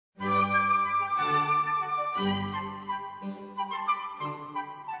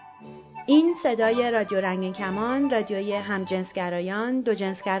این صدای رادیو رنگین کمان، رادیوی همجنسگرایان،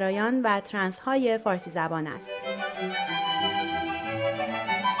 دوجنسگرایان و ترنس های فارسی زبان است.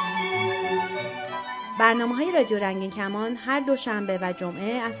 برنامه‌های رادیو رنگین کمان هر دوشنبه و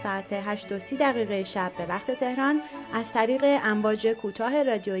جمعه از ساعت 8:30 شب به وقت تهران از طریق امواج کوتاه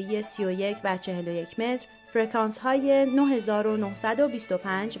رادیویی 31 و 41 متر، فرکانس های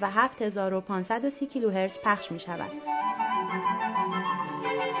 9925 و 7530 کیلوهرتز پخش می شود.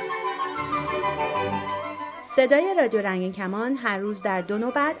 صدای رادیو رنگین کمان هر روز در 2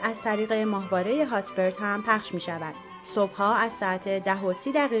 نوبت از طریق ماهواره هاتبرد هم پخش می شود. صبحها از ساعت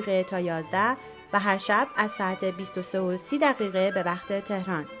 10:30 تا 11 و هر شب از ساعت 23:30 به وقت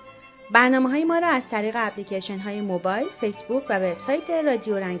تهران. برنامه‌های ما را از طریق اپلیکیشن‌های موبایل، فیسبوک و وبسایت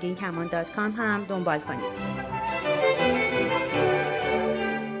رادیو رنگین کمان .com هم دنبال کنید.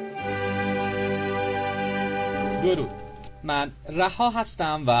 درود. من رها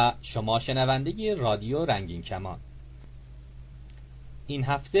هستم و شما شنونده رادیو رنگین کمان. این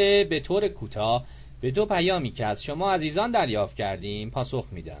هفته به طور کوتاه به 2 پیامی که از شما عزیزان دریافت کردیم پاسخ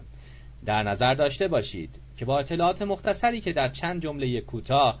میدم. در نظر داشته باشید که با اطلاعات مختصری که در چند جمله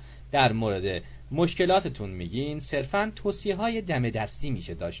کوتاه در مورد مشکلاتتون میگین صرفاً توصیه‌های دم دستی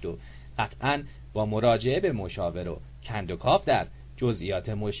میشه داشت و قطعاً با مراجعه به مشاور و کند و کاف در جزئیات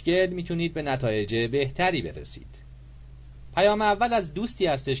مشکل میتونید به نتایج بهتری برسید. پیام اول از دوستی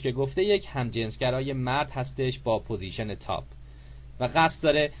هستش که گفته یک همجنسگرای مرد هستش با پوزیشن تاپ و قصد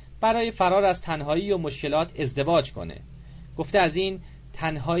داره برای فرار از تنهایی و مشکلات ازدواج کنه. گفته از این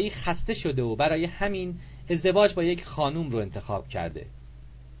تنهایی خسته شده و برای همین ازدواج با یک خانوم رو انتخاب کرده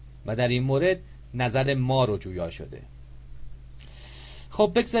و در این مورد نظر ما رو جویا شده.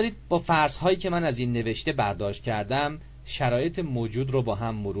 خب بگذارید با فرض‌هایی که من از این نوشته برداشت کردم شرایط موجود رو با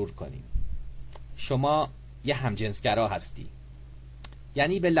هم مرور کنیم. شما یه همجنسگرا هستی،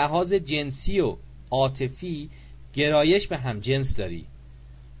 یعنی به لحاظ جنسی و عاطفی گرایش به همجنس داری،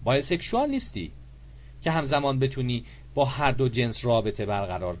 بایسکشوال نیستی که همزمان بتونی با هر دو جنس رابطه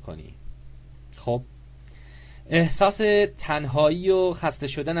برقرار کنی. خب احساس تنهایی و خسته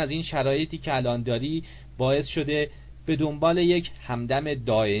شدن از این شرایطی که الان داری باعث شده به دنبال یک همدم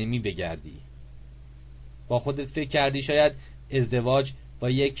دائمی بگردی. با خودت فکر کردی شاید ازدواج با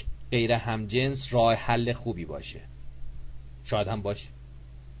یک غیر همجنس راه حل خوبی باشه. شاید هم باشه.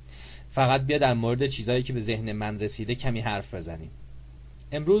 فقط بیا در مورد چیزایی که به ذهن من رسیده کمی حرف بزنیم.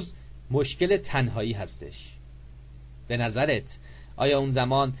 امروز مشکل تنهایی هستش. به نظرت آیا اون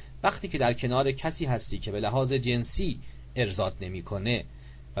زمان وقتی که در کنار کسی هستی که به لحاظ جنسی ارضات نمی‌کنه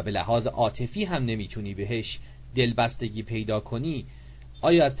و به لحاظ عاطفی هم نمیتونی بهش دلبستگی پیدا کنی،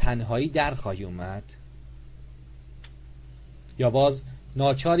 آیا از تنهایی در خواهی اومد؟ یا باز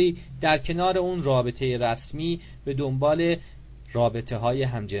ناچاری در کنار اون رابطه رسمی به دنبال رابطه های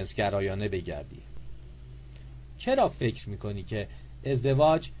همجنسگرایانه بگردی؟ چرا فکر میکنی که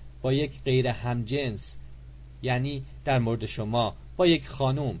ازدواج با یک غیر همجنس، یعنی در مورد شما با یک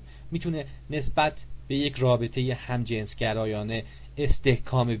خانوم، میتونه نسبت به یک رابطه همجنسگرایانه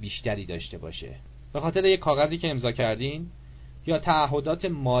استحکام بیشتری داشته باشه؟ به خاطر یک کاغذی که امضا کردین یا تعهدات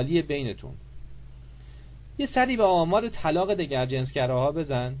مالی بینتون؟ یه سری به آمار طلاق دیگر جنسگراها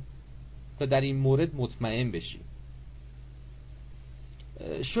بزن تا در این مورد مطمئن بشی.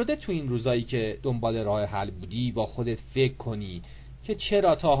 شده تو این روزایی که دنبال راه حل بودی با خودت فکر کنی که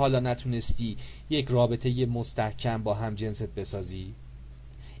چرا تا حالا نتونستی یک رابطه مستحکم با هم جنست بسازی؟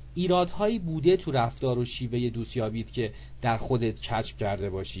 ایرادهایی بوده تو رفتار و شیوه دوستیابیت که در خودت کشف کرده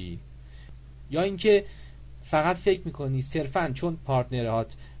باشی؟ یا اینکه فقط فکر میکنی صرفاً چون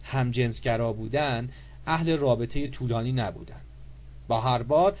پارتنرهات هم جنسگرا بودن اهل رابطه طولانی نبودن؟ با هر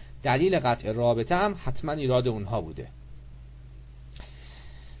بار دلیل قطع رابطه هم حتما ایراد اونها بوده.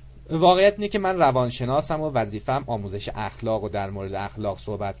 واقعیت اینه که من روانشناسم و وظیفم آموزش اخلاق و در مورد اخلاق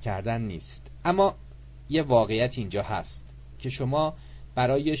صحبت کردن نیست، اما یه واقعیت اینجا هست که شما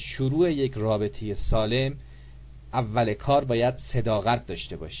برای شروع یک رابطه سالم اول کار باید صداقت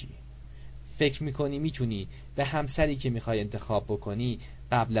داشته باشی. فکر میکنی میتونی به همسری که میخوای انتخاب بکنی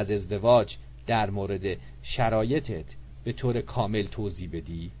قبل از ازدواج در مورد شرایطت به طور کامل توضیح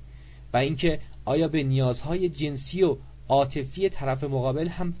بدی؟ و اینکه آیا به نیازهای جنسی و عاطفی طرف مقابل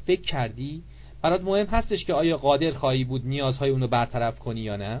هم فکر کردی؟ برات مهم هستش که آیا قادر خواهی بود نیازهای اونو برطرف کنی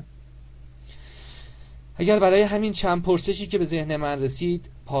یا نه؟ اگر برای همین چند پرسشی که به ذهن من رسید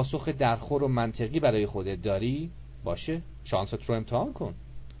پاسخ درخور و منطقی برای خودت داری، باشه، شانست رو امتحان کن.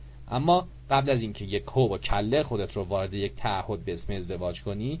 اما قبل از اینکه یک هو و کله خودت رو وارد یک تعهد به اسم ازدواج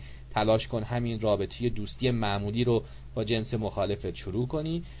کنی، تلاش کن همین رابطه دوستی معمولی رو با جنس مخالفت شروع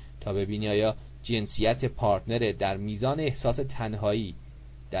کنی تا ببینی آیا جنسیت پارتنر در میزان احساس تنهایی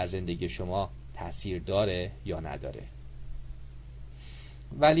در زندگی شما تأثیر داره یا نداره.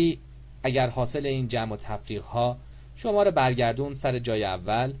 ولی اگر حاصل این جمع و تفریق ها شما رو برگردون سر جای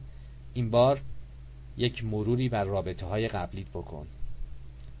اول، این بار یک مروری بر رابطه های قبلیت بکن،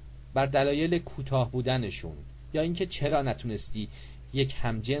 بر دلایل کوتاه بودنشون، یا اینکه چرا نتونستی یک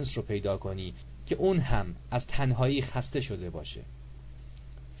همجنس رو پیدا کنی که اون هم از تنهایی خسته شده باشه.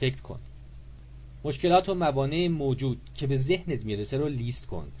 فکر کن، مشکلات و موانع موجود که به ذهنت میرسه رو لیست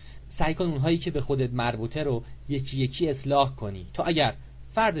کن. سعی کن اونهایی که به خودت مربوطه رو یکی یکی اصلاح کنی تا اگر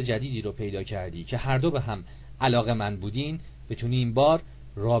فرد جدیدی رو پیدا کردی که هر دو به هم علاقه‌مند بودین، بتونی این بار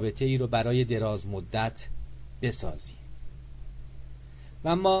رابطه ای رو برای دراز مدت بسازی. و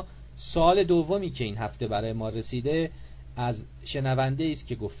اما سوال دومی که این هفته برای ما رسیده از شنونده است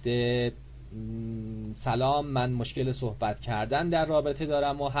که گفته سلام، من مشکل صحبت کردن در رابطه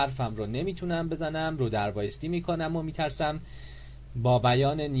دارم و حرفم رو نمیتونم بزنم، رو دروایستی میکنم و میترسم با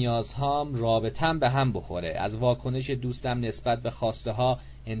بیان نیازهام رابطم به هم بخوره. از واکنش دوستم نسبت به خواسته ها،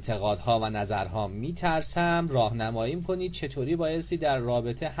 انتقادها و نظرها میترسم. راهنماییم کنید چطوری بایستی در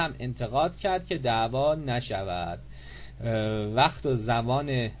رابطه هم انتقاد کرد که دعوا نشود. وقت و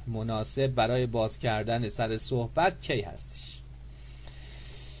زمان مناسب برای باز کردن سر صحبت کی هستش؟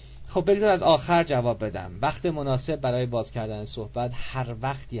 خب بگذار از آخر جواب بدم. وقت مناسب برای باز کردن صحبت هر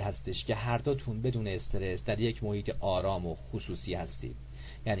وقتی هستش که هر دوتون بدون استرس در یک محیط آرام و خصوصی هستید.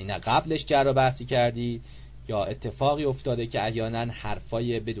 یعنی نه قبلش جر و بحثی کردید یا اتفاقی افتاده که احیانا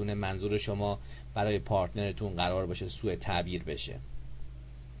حرفای بدون منظور شما برای پارتنرتون قرار باشه سوء تعبیر بشه.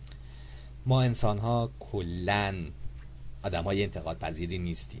 ما انسان‌ها کلاً آدم‌های انتقاد پذیری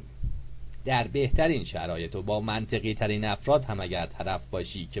نیستیم. در بهترین شرایط و با منطقی ترین افراد هم اگر طرف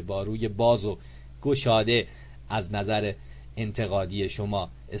باشی که با روی باز و گشاده از نظر انتقادی شما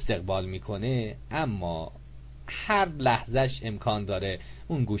استقبال میکنه، اما هر لحظهش امکان داره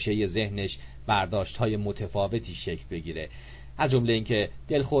اون گوشه ذهنش برداشت‌های متفاوتی شکل بگیره، از جمله اینکه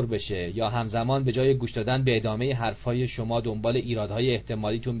دلخور بشه یا همزمان به جای گوش دادن به ادامه حرفای شما دنبال ایرادهای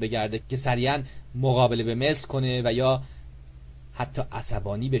احتمالیتون بگرده که سریعا مقابله به مثل کنه و یا حتی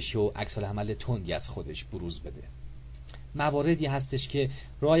عصبانی بشه و عکس العمل تندی از خودش بروز بده. مواردی هستش که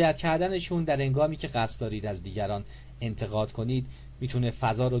رعایت کردنشون در هنگامی که قصد دارید از دیگران انتقاد کنید میتونه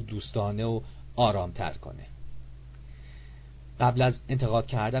فضا رو دوستانه و آرامتر کنه. قبل از انتقاد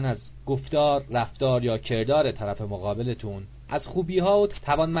کردن از گفتار، رفتار یا کردار طرف مقابلتون از خوبی‌ها و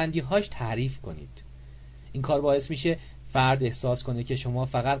توانمندی‌هاش تعریف کنید. این کار باعث میشه فرد احساس کنه که شما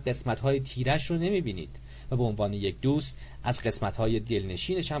فقط قسمت‌های تیرش رو نمی‌بینید و به عنوان یک دوست از قسمت‌های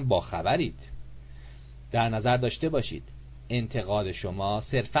دلنشینش هم باخبرید. در نظر داشته باشید انتقاد شما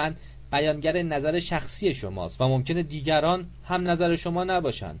صرفاً بیانگر نظر شخصی شماست و ممکنه دیگران هم نظر شما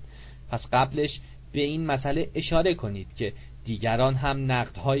نباشند. پس قبلش به این مسئله اشاره کنید که دیگران هم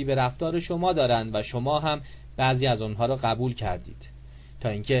نقدهایی به رفتار شما دارند و شما هم بعضی از اونها رو قبول کردید، تا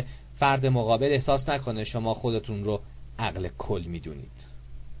اینکه فرد مقابل احساس نکنه شما خودتون رو عقل کل میدونید.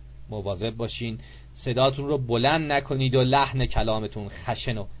 مواظب باشین صداتون رو بلند نکنید و لحن کلامتون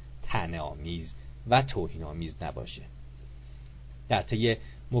خشن و طعنه‌آمیز و توهین‌آمیز نباشه. در طی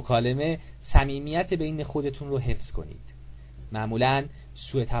مکالمه صمیمیت بین خودتون رو حفظ کنید. معمولاً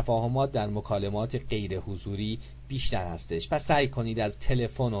سوء تفاهمات در مکالمات غیر حضوری بیشتر هستش، پس سعی کنید از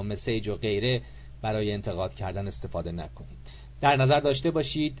تلفن و مسیج و غیره برای انتقاد کردن استفاده نکنید. در نظر داشته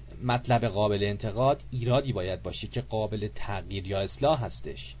باشید مطلب قابل انتقاد ایرادی باید باشه که قابل تغییر یا اصلاح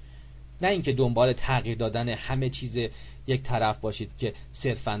هستش، نه اینکه دنبال تغییر دادن همه چیز یک طرف باشید که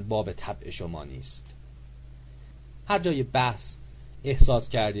صرفاً باب طبع شما نیست. هر جای بحث احساس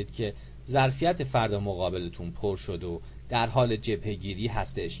کردید که ظرفیت فرد مقابلتون پر شد و در حال جبهه‌گیری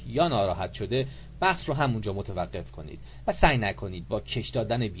هستش یا ناراحت شده، بحث رو همونجا متوقف کنید و سعی نکنید با کش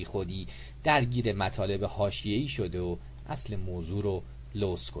دادن بیخودی درگیر مطالب حاشیه‌ای شده و اصل موضوع رو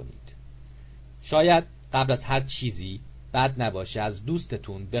لوث کنید. شاید قبل از هر چیزی بد نباشه از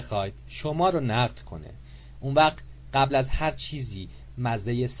دوستتون بخواید شما رو نقد کنه. اون وقت قبل از هر چیزی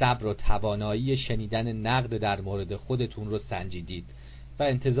مزه صبر و توانایی شنیدن نقد در مورد خودتون رو سنجیدید و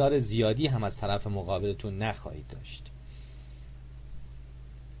انتظار زیادی هم از طرف مقابلتون نخواهید داشت.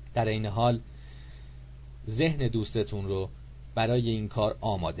 در این حال ذهن دوستتون رو برای این کار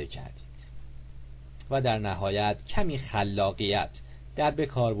آماده کردید و در نهایت کمی خلاقیت در به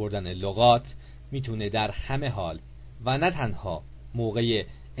کار بردن لغات میتونه در همه حال و نه تنها موقع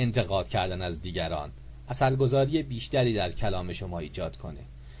انتقاد کردن از دیگران اثرگذاری بیشتری در کلام شما ایجاد کنه.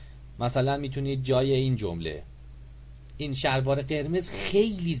 مثلا میتونید جای این جمله این شلوار قرمز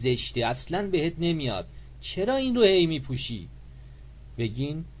خیلی زشته، اصلاً بهت نمیاد، چرا این رو هی میپوشی،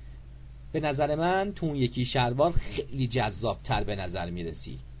 بگین به نظر من تو اون یکی شلوار خیلی جذابتر به نظر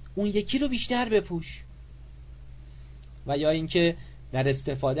میرسی، اون یکی رو بیشتر بپوش. و یا اینکه در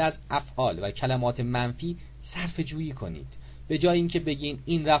استفاده از افعال و کلمات منفی صرفه جویی کنید. به جای اینکه بگین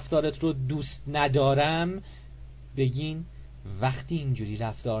این رفتارت رو دوست ندارم، بگین وقتی اینجوری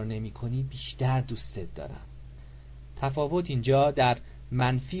رفتار نمی کنی بیشتر دوستت دارم. تفاوت اینجا در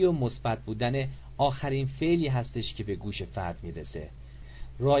منفی و مثبت بودن آخرین فعلی هستش که به گوش فرد میرسه.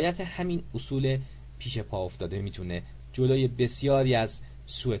 رعایت همین اصول پیش پا افتاده میتونه جلوی بسیاری از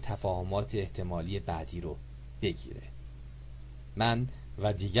سوء تفاهمات احتمالی بعدی رو بگیره. من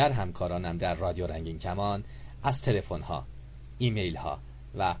و دیگر همکارانم در رادیو رنگین کمان از تلفن‌ها، ایمیل‌ها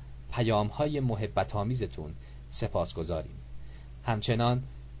و پیام‌های محبت‌آمیزتون سپاسگزاریم. همچنان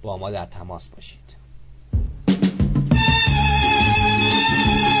با ما در تماس باشید.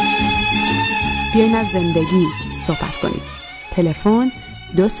 بیاین از زندگی صحبت کنیم. تلفن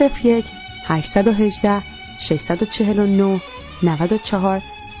 201 818 649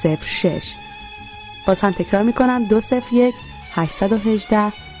 9406. باز هم تکرار میکنم 201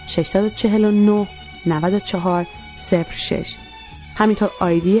 818 649 9406. همینطور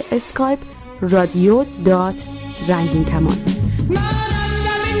آیدی اسکایپ رادیو دات رنگین کمان.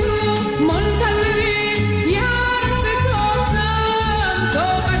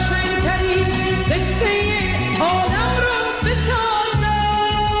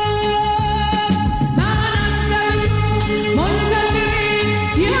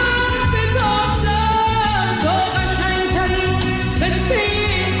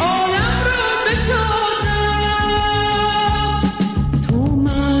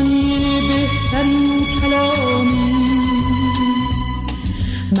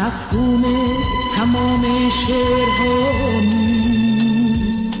 مفهوم تمام شعرهایی،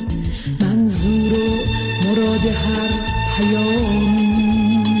 منظور و مراد هر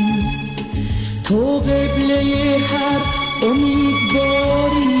پیامی، تو قبله هر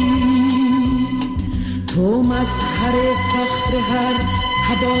امیدواری، تو مظهر فخر هر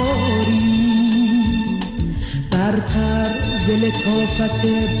تباری، برتر ز لطافت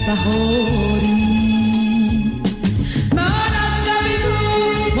بهاری.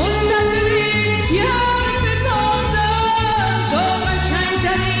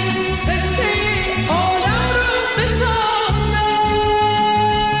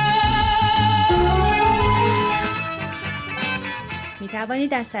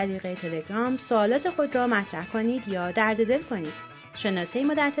 توانید از طریق تلگرام سوالات خود را مطرح کنید یا درد دل کنید. شناسه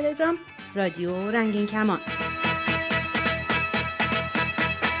ما در تلگرام رادیو رنگین کمان.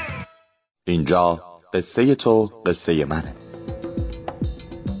 اینجا قصه تو قصه منه.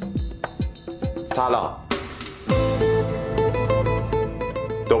 سلام.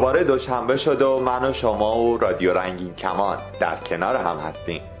 دوباره دوشنبه شد و من و شما و رادیو رنگین کمان در کنار هم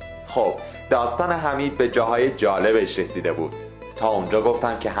هستیم. خب داستان حمید به جاهای جالبش رسیده بود. تا اونجا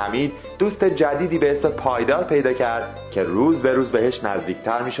گفتم که حمید دوست جدیدی به اسم پایدار پیدا کرد که روز به روز بهش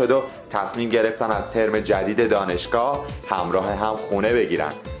نزدیکتر می شد و تصمیم گرفتن از ترم جدید دانشگاه همراه هم خونه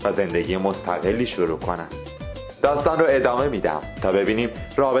بگیرن و زندگی مستقلی شروع کنن. داستان رو ادامه میدم تا ببینیم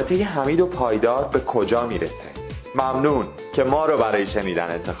رابطه حمید و پایدار به کجا میرسه. ممنون که ما رو برای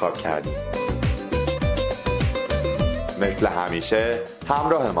شنیدن انتخاب کردید. مثل همیشه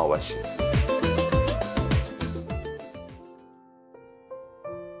همراه ما باشید.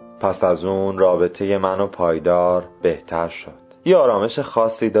 پس از اون رابطه من و پایدار بهتر شد. یه آرامش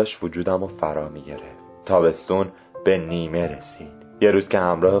خاصی داشت وجودم رو فرا می گرفت. تابستون به نیمه رسید. یه روز که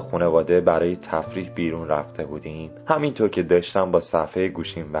همراه خانواده برای تفریح بیرون رفته بودیم، همینطور که داشتم با صفحه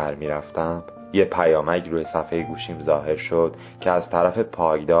گوشیم برمی رفتم، یه پیامک روی صفحه گوشیم ظاهر شد که از طرف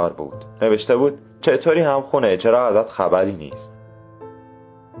پایدار بود. نوشته بود چطوری همخونه، چرا ازت خبری نیست؟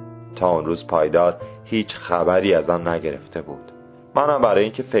 تا اون روز پایدار هیچ خبری ازم نگرفته بود. منم برای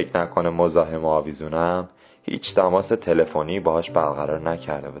اینکه فکر نکنه مزاحم و آویزونم هیچ تماس تلفنی باهاش برقرار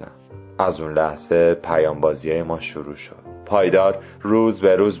نکرده بودم. از اون لحظه پیام‌بازی‌های ما شروع شد. پایدار روز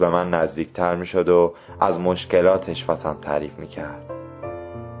به روز به من نزدیکتر می شد و از مشکلاتش واسم تعریف می کرد.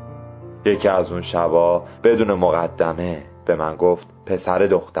 یکی از اون شبا بدون مقدمه به من گفت پسر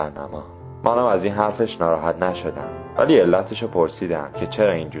دختر نما. منم از این حرفش ناراحت نشدم، ولی علتشو پرسیدم که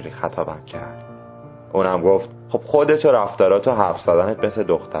چرا اینجوری خطابم کرد. اونم گفت خب خودت و رفتارات و حرف زدنت مثل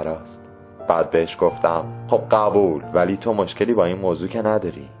دختراست. بعد بهش گفتم خب قبول، ولی تو مشکلی با این موضوع که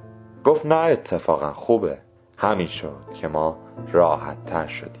نداری؟ گفت نه اتفاقا خوبه. همین شد که ما راحت تر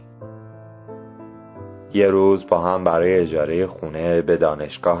شدیم. یه روز با هم برای اجاره خونه به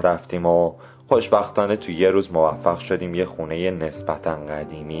دانشگاه رفتیم و خوشبختانه تو یه روز موفق شدیم یه خونه نسبتاً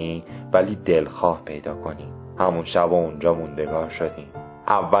قدیمی ولی دلخواه پیدا کنیم. همون شب اونجا موندگار شدیم.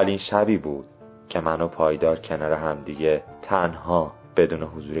 اولین شبی بود که من و پایدار کنار همدیگه تنها بدون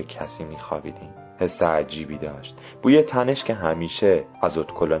حضور کسی میخوابیدیم. حس عجیبی داشت. بوی تنش که همیشه از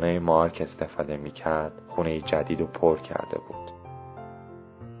ادکلونای مارک استفاده میکرد خونه جدید رو پر کرده بود.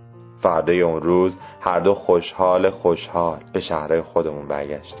 فردای اون روز هر دو خوشحال به شهرهای خودمون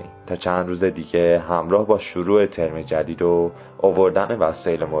برگشتیم تا چند روز دیگه همراه با شروع ترم جدید و آوردن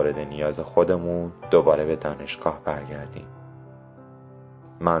وسایل مورد نیاز خودمون دوباره به دانشگاه برگردیم.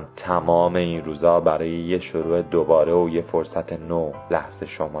 من تمام این روزا برای یه شروع دوباره و یه فرصت نو لحظه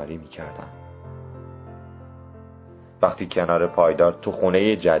شماری میکردم. وقتی کنار پایدار تو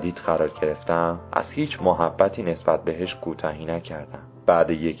خونه جدید قرار گرفتم از هیچ محبتی نسبت بهش کوتاهی نکردم.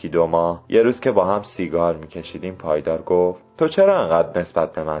 بعد 1-2 ماه یه روز که با هم سیگار میکشیدیم پایدار گفت تو چرا انقدر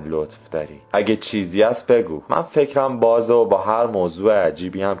نسبت به من لطف داری؟ اگه چیزی هست بگو، من فکرم بازه و با هر موضوع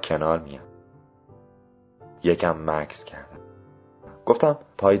عجیبی هم کنار میام. یکم مکث کردم. گفتم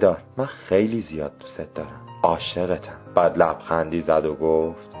پایدار من خیلی زیاد دوست دارم، عاشقتم. بعد لبخندی زد و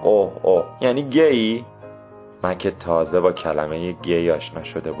گفت اوه یعنی گیی؟ من که تازه با کلمه گی آشنا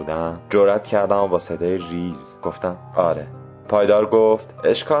شده بودم جرأت کردم و با صدای ریز گفتم آره. پایدار گفت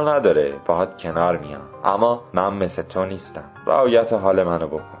اشکال نداره باهات کنار میام، اما من مثل تو نیستم، رعایت حال منو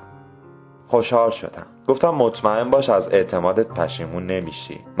بکن. خوشحال شدم. گفتم مطمئن باش از اعتمادت پشیمون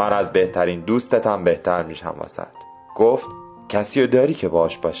نمیشی، من از بهترین دوستتم بهتر میشم واسط. گفت کسی رو داری که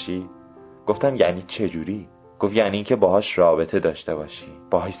باهاش باشی؟ گفتم یعنی چه جوری؟ گفت یعنی این که باهاش رابطه داشته باشی،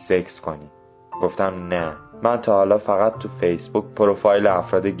 باهاش سکس کنی. گفتم نه، من تا حالا فقط تو فیسبوک پروفایل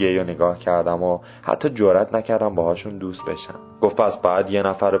افراد گی رو نگاه کردم و حتی جرئت نکردم باهاشون دوست بشم. گفت پس باید یه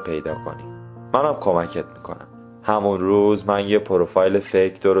نفر رو پیدا کنی، منم کمکت میکنم. همون روز من یه پروفایل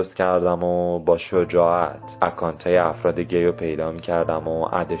فیک درست کردم و با شجاعت اکانتای افراد گی رو پیدا میکردم و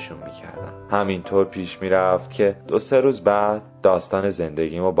ادشون میکردم. همینطور پیش میرفت که 2-3 روز بعد داستان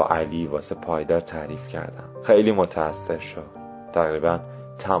زندگیمو با علی واسه پایدار تعریف کردم. خیلی متأثر شد. تقریبا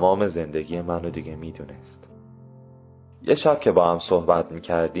تمام زندگی منو دیگه میدونست. یه شب که با هم صحبت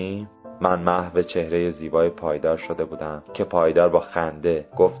میکردیم من محو چهره زیبای پایدار شده بودم که پایدار با خنده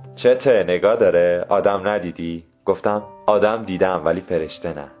گفت چته نگاه داره؟ آدم ندیدی؟ گفتم آدم دیدم ولی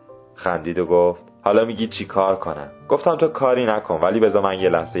فرشته نه. خندید و گفت حالا میگی چی کار کنم؟ گفتم تو کاری نکن ولی بذار من یه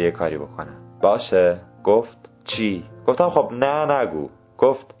لحظه یه کاری بکنم. باشه. گفت چی؟ گفتم خب نه نگو.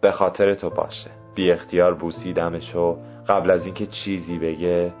 گفت به خاطر تو باشه. بی اختیار بوسیدمش و قبل از اینکه چیزی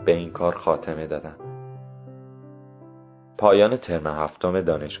بگه به این کار خاتمه دادم. پایان ترم 7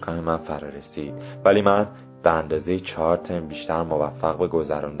 دانشگاه من فرا رسید ولی من به اندازه 4 ترم بیشتر موفق به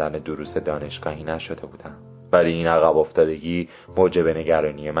گذراندن دروس دانشگاهی نشده بودم. ولی این عقب افتادگی موجب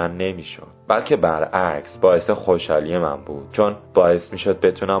نگرانی من نمیشد، بلکه برعکس باعث خوشحالی من بود، چون باعث میشد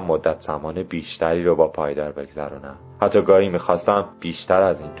بتونم مدت زمان بیشتری رو با پایدار بگذرونم. حتی گاهی میخواستم بیشتر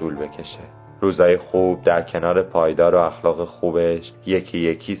از این طول بکشه. روزای خوب در کنار پایدار و اخلاق خوبش یکی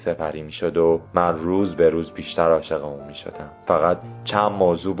یکی سپری می شد و من روز به روز بیشتر عاشق اون می شدم. فقط چند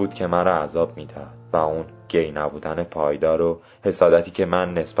موضوع بود که من را عذاب می داد و اون گی نبودن پایدار و حسادتی که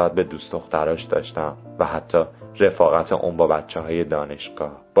من نسبت به دوست دختراش داشتم و حتی رفاقت اون با بچه‌های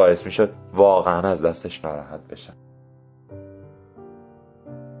دانشگاه باعث می شد واقعا از دستش ناراحت بشم.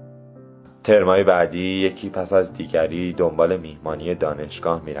 ترمای بعدی یکی پس از دیگری دنبال میهمانی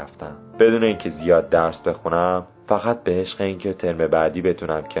دانشگاه میرفتم بدون اینکه زیاد درس بخونم، فقط به عشق اینکه ترم بعدی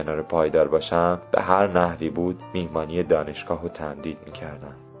بتونم کنار پایدار باشم به هر نحوی بود میهمانی دانشگاه رو تمدید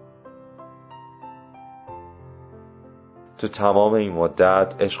میکردم. تو تمام این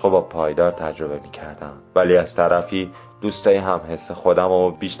مدت عشق با پایدار تجربه میکردم ولی از طرفی دوستای هم حس خودم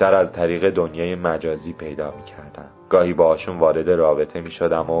رو بیشتر از طریق دنیای مجازی پیدا میکردم. گاهی باهاشون وارد رابطه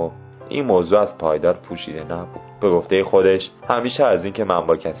میشدم و این موضوع از پایدار پوشیده نبود. به گفته خودش همیشه از این که من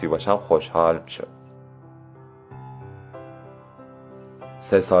با کسی باشم خوشحال میشد.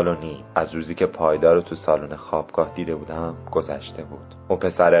 3 سال و نیم از روزی که پایدار رو تو سالن خوابگاه دیده بودم گذشته بود. اون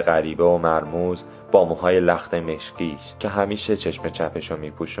پسر غریبه و مرموز با موهای لخت مشکیش که همیشه چشم چپشو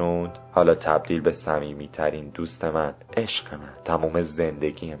میپوشوند حالا تبدیل به صمیمی‌ترین دوست من، عشق من، تمام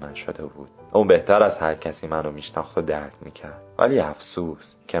زندگی من شده بود. اون بهتر از هر کسی منو میشناخت و درک میکرد. ولی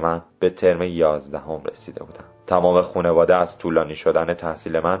افسوس که من به ترم 11 رسیده بودم. تمام خانواده از طولانی شدن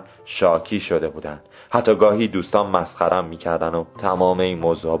تحصیل من شاکی شده بودن. حتی گاهی دوستان مسخرم میکردن و تمام این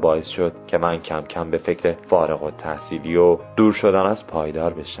موضوع باعث شد که من کم کم به فکر فارغ التحصیلی و دور شدن از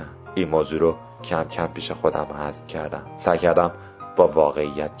پایدار بشم. این موضوع رو کم کم پیش خودم هضم کردم. سعی کردم با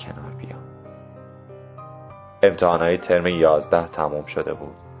واقعیت کنار بیام. امتحانات ترم 11 تموم شده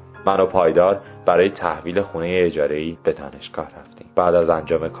بود. من و پایدار برای تحویل خونه اجاره‌ای به دانشگاه رفتیم. بعد از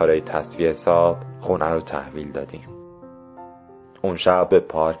انجام کارهای تصفیه حساب خونه رو تحویل دادیم. اون شب به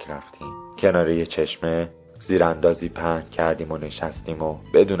پارک رفتیم. کنار یه چشمه زیراندازی پهن کردیم و نشستیم و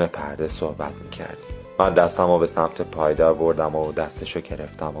بدون پرده صحبت میکردیم. من دستمو به سمت پایدار بردم و دستشو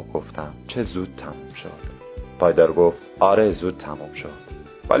گرفتم و گفتم چه زود تموم شد. پایدار گفت آره زود تموم شد،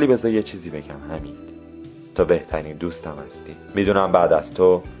 ولی بذار یه چیزی بگم حمید، تو بهترین دوستم هستی. میدونم بعد از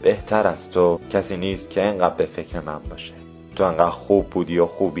تو، بهتر از تو کسی نیست که اینقدر به فکر من باشه. تو انقدر خوب بودی و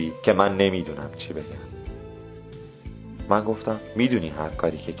خوبی که من نمیدونم چی بگم. من گفتم میدونی هر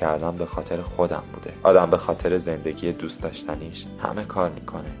کاری که کردم به خاطر خودم بوده. آدم به خاطر زندگی دوست داشتنیش همه کار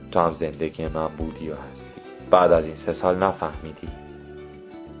میکنه. تو هم زندگی من بودی و هستی. بعد از این 3 سال نفهمیدی؟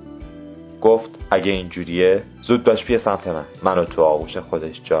 گفت اگه اینجوریه زود باش بیا سمت من. منو تو آغوش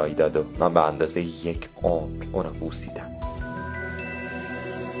خودش جای داد و من به اندازه 1 عمر اونو بوسیدم.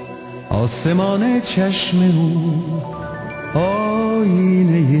 آسمان چشم او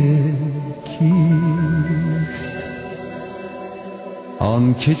آینه کیست؟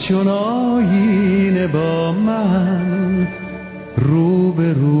 آن که چون آینه با من رو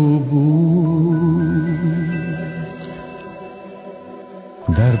به رو بود.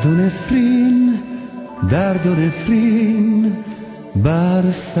 درد و نفرین بر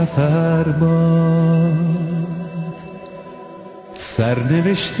سفر باد.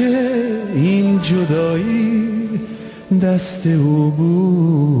 سرنوشته این جدایی دست او بود.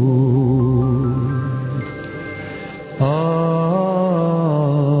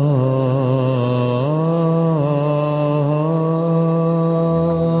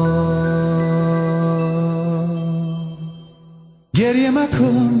 گریه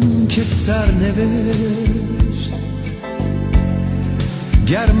مکن که سرنوشت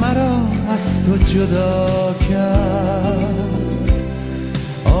گر مرا از تو جدا کرد،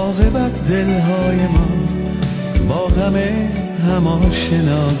 عاقبت دلهای ما با غم هم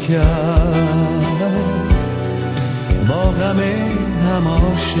آشنا کرد، با غم هم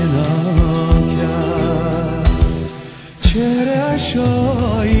آشنا کرد. چهره‌اش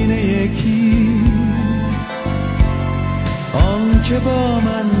آینه یکی آن که با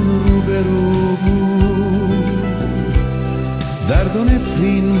من روبرو بود. درد و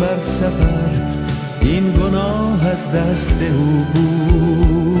نفرین بر سفر این گناه از دست او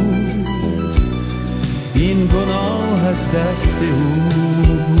بود. این گناه از دست او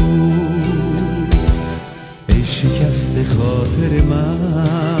بود. ای شکست خاطر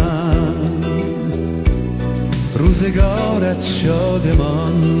من روزگارت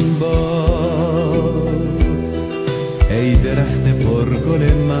شادمان باد. ای درخت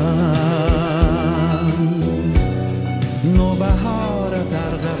پرگل من نوبهارت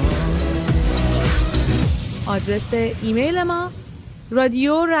ارغوان. آدرس ایمیل ما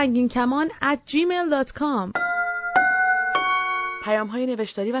رادیو رنگین کمان @gmail.com. پیام‌های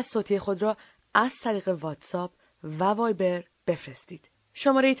نوشتاری و صوتی خود را از طریق واتساپ و وایبر بفرستید.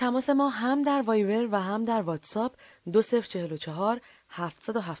 شماره تماس ما هم در وایبر و هم در واتساپ 2044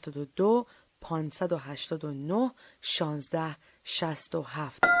 772 589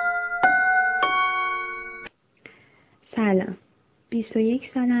 1667. سلام، 21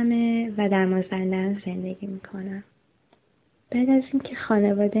 سالمه و در مازندران زندگی میکنم. بعد از اینکه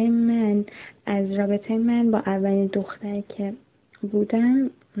خانواده من از رابطه من با اولین دختری که بودم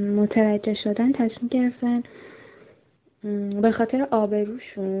متوجه شدن، تصمیم گرفتن به خاطر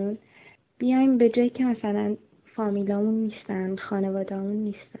آبروشون بیایم به جایی که مثلا فامیلامون نیستن، خانواده‌مون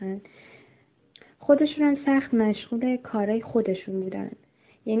نیستن، خودشون هم سخت مشغول کارهای خودشون بودن.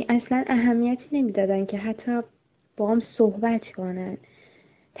 یعنی اصلا اهمیتی نمیدادن که حتی با هم صحبت کنن.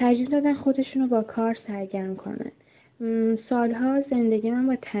 ترجیح دادن خودشون رو با کار سرگرم کنن. سالها زندگی من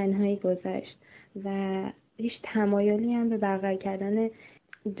با تنهایی گذشت و هیچ تمایلی هم به برقرار کردن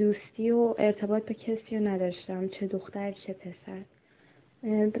دوستی و ارتباط با کسی رو نداشتم، چه دختر چه پسر.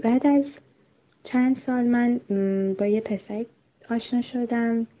 بعد از چند سال من با یه پسر آشنا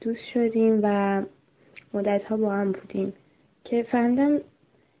شدم، دوست شدیم و مدت‌ها با هم بودیم که فهمیدم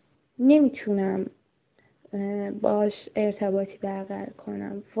نمیتونم باش ارتباطی برقرار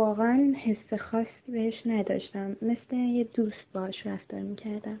کنم. واقعا حس خاصی بهش نداشتم، مثل یه دوست باش رفتار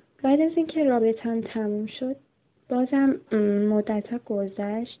میکردم. بعد از اینکه رابطه‌ام تموم شد بازم مدت‌ها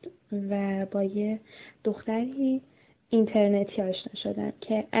گذشت و با یه دختری اینترنتی آشنا شدم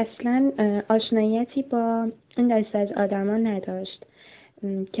که اصلا آشناییتی با این دسته از آدما نداشت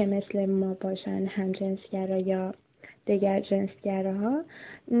که مثل ما باشن، همجنسگرا یا دیگر جنسگراها.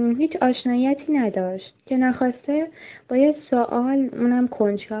 هیچ آشناییتی نداشت که نخواسته با یه سوال اونم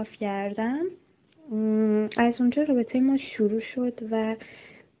کنجکاو کردم. از اونجا رابطه ما شروع شد و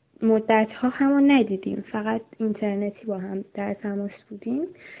مدت‌ها همو ندیدیم، فقط اینترنتی با هم در تماس بودیم.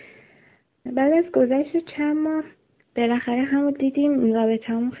 بعد از گذشت چند ماه بالاخره همون دیدیم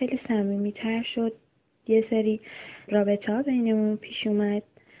رابطه‌مون خیلی صمیمی‌تر شد. یه سری رابطه‌ها بینمون پیش اومد،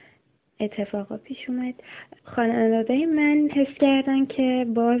 اتفاقا پیش اومد. خانواده من حس کردن که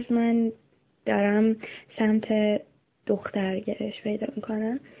باز من دارم سمت دختر گرش پیدا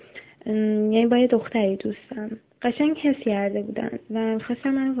میکنم، یعنی با یه دختری دوستم. قشنگ حس کرده بودن و خواستم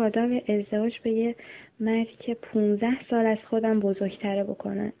من وادار به ازدواج به یه مردی که 15 سال از خودم بزرگتره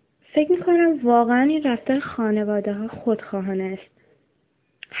بکنن. فکر میکنم واقعا این رفتار خانواده ها خودخواهانه است.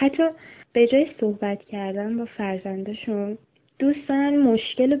 حتی به جای صحبت کردن با فرزندشون دوست دارن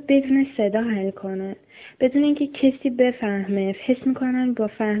مشکل رو بدون صدا حل کنن، بدون اینکه کسی بفهمه. حس میکنن با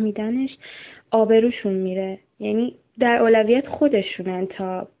فهمیدنش آبروشون میره، یعنی در اولویت خودشونن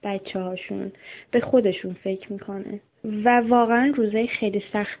تا بچه هاشون، به خودشون فکر میکنن. و واقعا روزای خیلی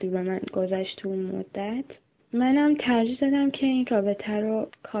سختی به من گذشت تو اون مدت. منم ترجیح دادم که این رابطه رو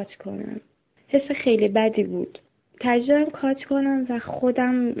کات کنم. حس خیلی بدی بود. ترجیح دادم کات کنم و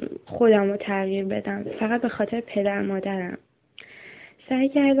خودم رو تغییر بدم، فقط به خاطر پدر مادرم. سعی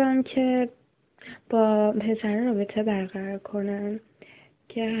کردم که با پسر رابطه برقرار کنم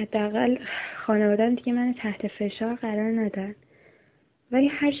که حداقل خانواده‌ام دیگه من تحت فشار قرار ندن. ولی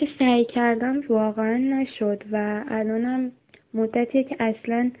هر چه سعی کردم واقعا نشد و الانم مدتیه که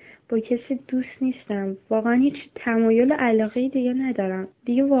اصلا با کسی دوست نیستم. واقعا هیچ تمایل و علاقه‌ای دیگه ندارم.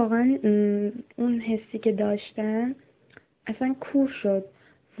 دیگه واقعا اون حسی که داشتم اصلا کور شد.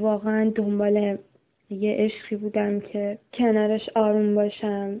 واقعا دنبال یه عشقی بودم که کنارش آروم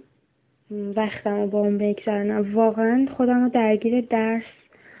باشم، وقتمو با اون بگذرونم. واقعا خودمو درگیر درس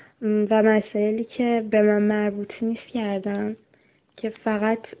و مسائلی که به من مربوط نیست کردم که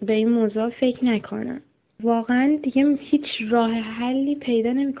فقط به این موضوع فکر نکنم. واقعا دیگه هیچ راه حلی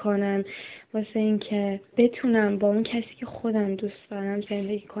پیدا نمی‌کنم واسه این که بتونم با اون کسی که خودم دوست دارم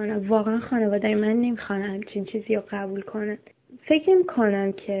زندگی کنم. واقعا خانواده من نمی‌خوان همچین چیزی رو قبول کنن. فکر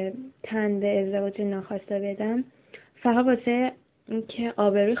نمی‌کنم که تن به ازدواج ناخواسته بدم فقط واسه اینکه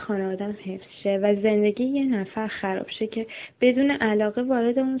آبروی خانواده‌ام حفظ شه و زندگی یه نفر خراب شه که بدون علاقه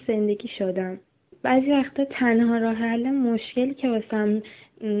وارد اون زندگی شدم. بعضی وقتا تنها راه حل مشکلی که واسم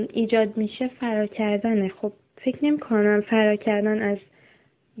ایجاد میشه فرار کردنه. خب فکر نمی‌کنم فرار کردن از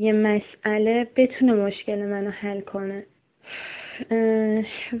یه مسئله بتونه مشکل منو حل کنه.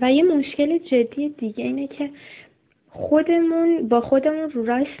 و یه مشکل جدی دیگه اینه که با خودمون رو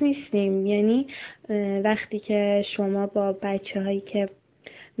راست نیستیم. یعنی وقتی که شما با بچه‌هایی که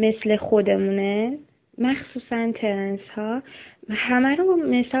مثل خودمونه، مخصوصا ترنس ها، همه رو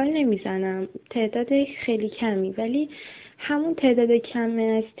مثال نمیزنم، تعداد خیلی کمی، ولی همون تعداد کمی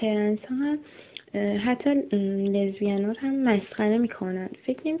از ترنس ها هم حتی لزبیان ها هم مسخره میکنن.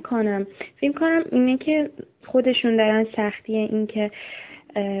 فکر کنم اینه که خودشون دارن سختی این که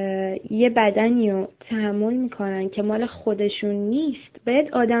یه بدنی رو تحمل میکنن که مال خودشون نیست.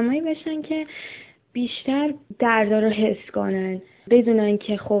 باید آدمایی باشن که بیشتر دردا رو حس کنن، بدونن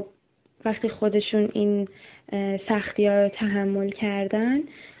که خب وقتی خودشون این سختی ها رو تحمل کردن،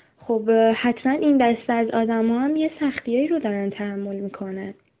 خب حتما این دسته از آدم ها هم یه سختیایی رو دارن تحمل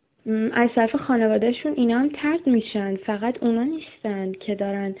میکنن. از طرف خانوادهشون اینا هم طرد میشن. فقط اونا نیستن که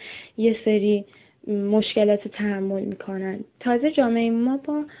دارن یه سری مشکلات رو تحمل میکنن. تازه جامعه ما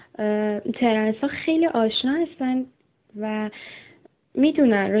با ترنس ها خیلی آشنا هستن و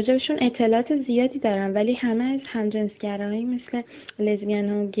میدونن، راجبشون اطلاعات زیادی دارن، ولی همه از همجنسگرایی مثل لزبیان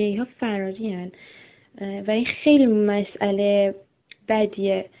ها و گی ها فراری هن و این خیلی مسئله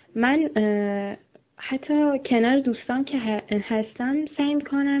بدیه. من حتی کنار دوستان که هستم سعی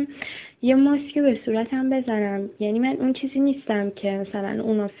میکنم یه ماسک به صورتم بزنم. یعنی من اون چیزی نیستم که مثلا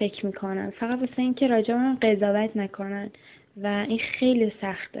اونا فکر میکنن، فقط واسه این که راجع به من قضاوت نکنن و این خیلی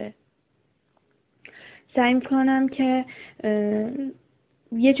سخته. سعی میکنم که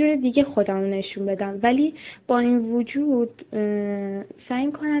یه جور دیگه خودمو نشون بدم، ولی با این وجود سعی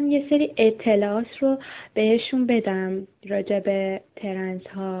میکنم یه سری اطلاعات رو بهشون بدم راجع به ترنس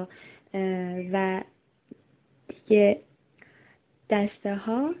ها و یه دسته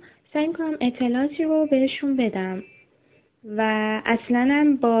ها. سعی میکنم اطلاعاتی رو بهشون بدم و اصلا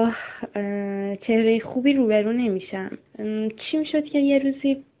هم با چهره خوبی روبرو نمیشم. چی میشد که یه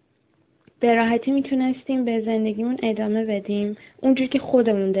روزی به راحتی میتونستیم به زندگیمون ادامه بدیم اونجور که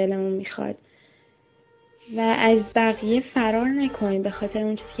خودمون دلمون میخواد و از بقیه فرار نکنیم به خاطر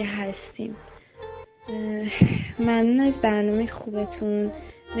اون چیزی که هستیم. ممنون از برنامه خوبتون.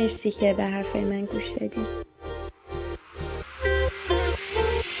 مرسی که به حرفای من گوش دادید.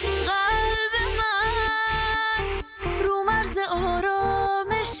 قلب من رو مرز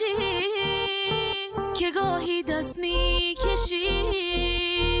آرامشی که گاهی دست میکشی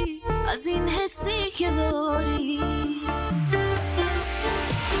از این حسی که داری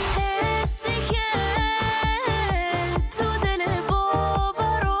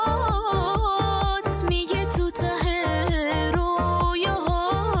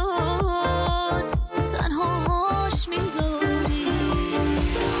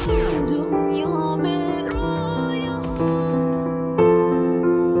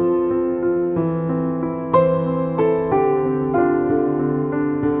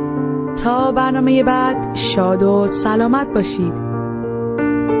تا برنامه بعد شاد و سلامت باشید.